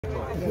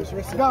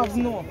Gav,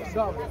 no.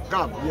 Gav.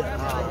 Gav, yeah.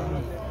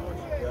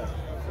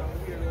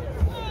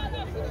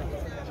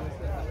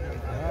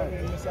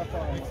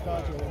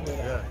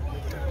 Yeah.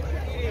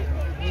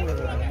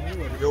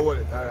 You hold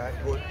it, alright,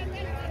 good.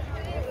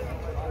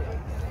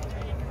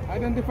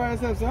 Identify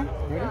yourself, sir.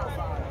 Ready?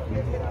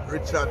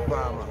 Richard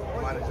Palmer,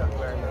 manager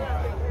Clarendon.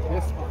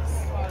 Yes, boss.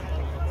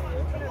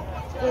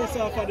 First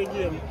half of the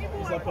game,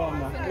 Mr.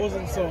 Palmer,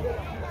 wasn't so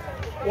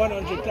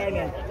 100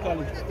 Clarendon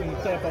College in the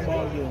type of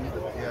ball game.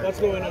 Yeah. What's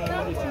going on in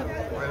the team?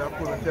 Well, I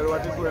couldn't tell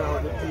what is going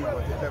on with the team,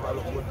 but it never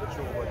looked good for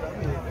sure. But I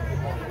mean,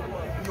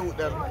 you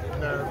them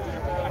nerve,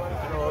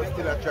 you know,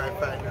 still I try and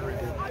find the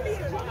rhythm.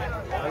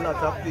 A lot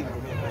of things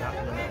make me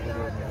happen.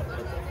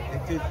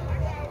 It is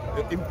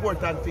the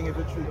important thing is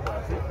the truth.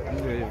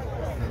 Yeah.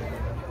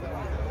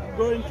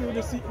 Going through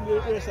the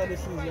rest of the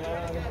season,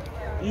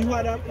 you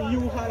had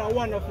a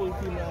wonderful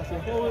team last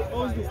year.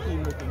 How's this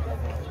team looking?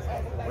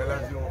 Well,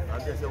 as you know, I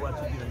guess you watch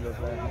the game just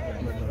like how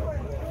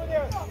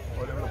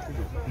they look to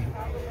do.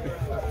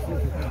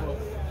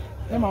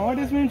 Yeah, man, what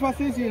does this mean for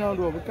season now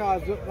though?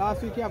 Because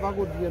last week you have a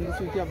good game, this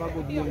week you have a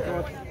good game.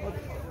 So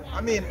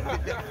I mean,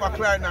 for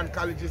Clarendon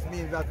colleges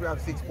means that we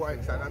have 6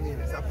 points, and I mean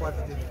it's a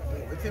positive.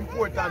 It's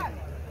important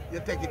you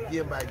take it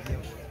game by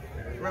game.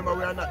 Remember,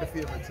 we are not the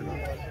favourites, you know.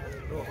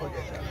 Don't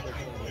forget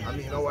that. I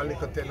mean, our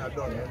little tenner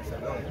done, so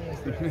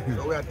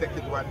we are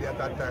taking one day at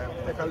a time.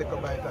 Take a little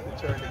bite at the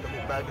cherry, little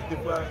bit by bit. If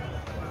we're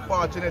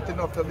fortunate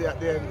enough to be at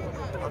the end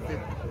of it,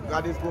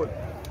 God is good.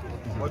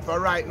 But for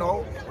right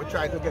now, we're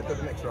trying to get to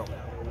the next round.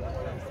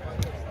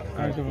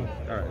 All right.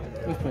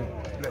 Blessing.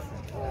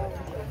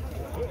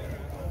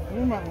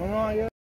 Blessing.